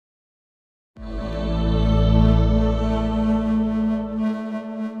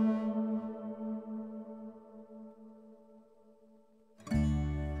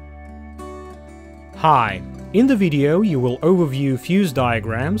Hi! In the video you will overview fuse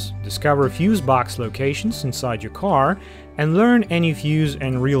diagrams, discover fuse box locations inside your car, and learn any fuse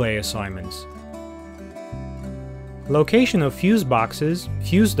and relay assignments. Location of fuse boxes,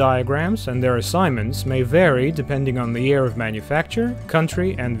 fuse diagrams, and their assignments may vary depending on the year of manufacture,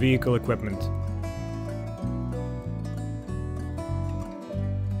 country, and vehicle equipment.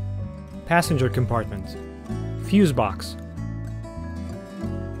 Passenger compartment. Fuse box.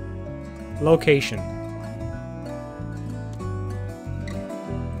 Location.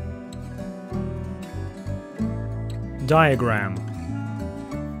 Diagram.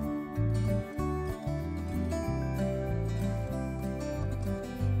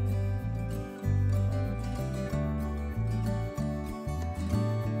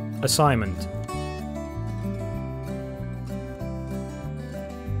 Assignment.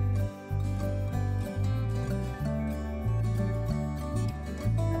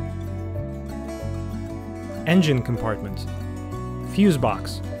 Engine compartment. Fuse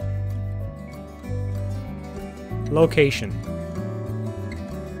box. Location.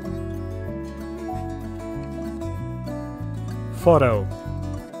 Photo.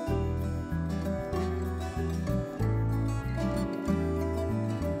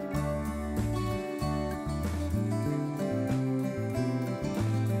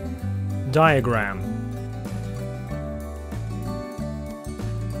 Diagram.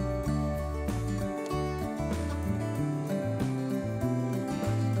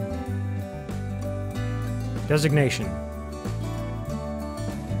 Designation.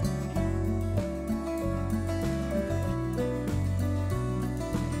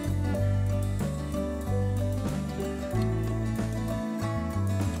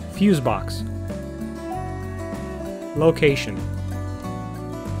 Fuse box. Location.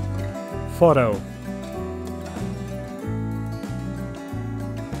 Photo.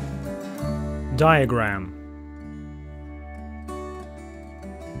 Diagram.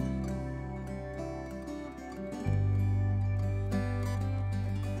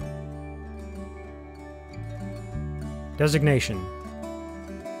 Designation.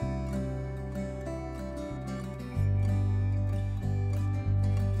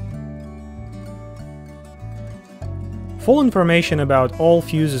 Full information about all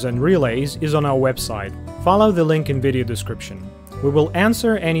fuses and relays is on our website. Follow the link in video description. We will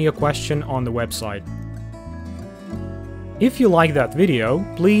answer any question on the website. If you like that video,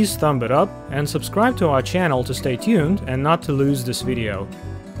 please thumb it up and subscribe to our channel to stay tuned and not to lose this video.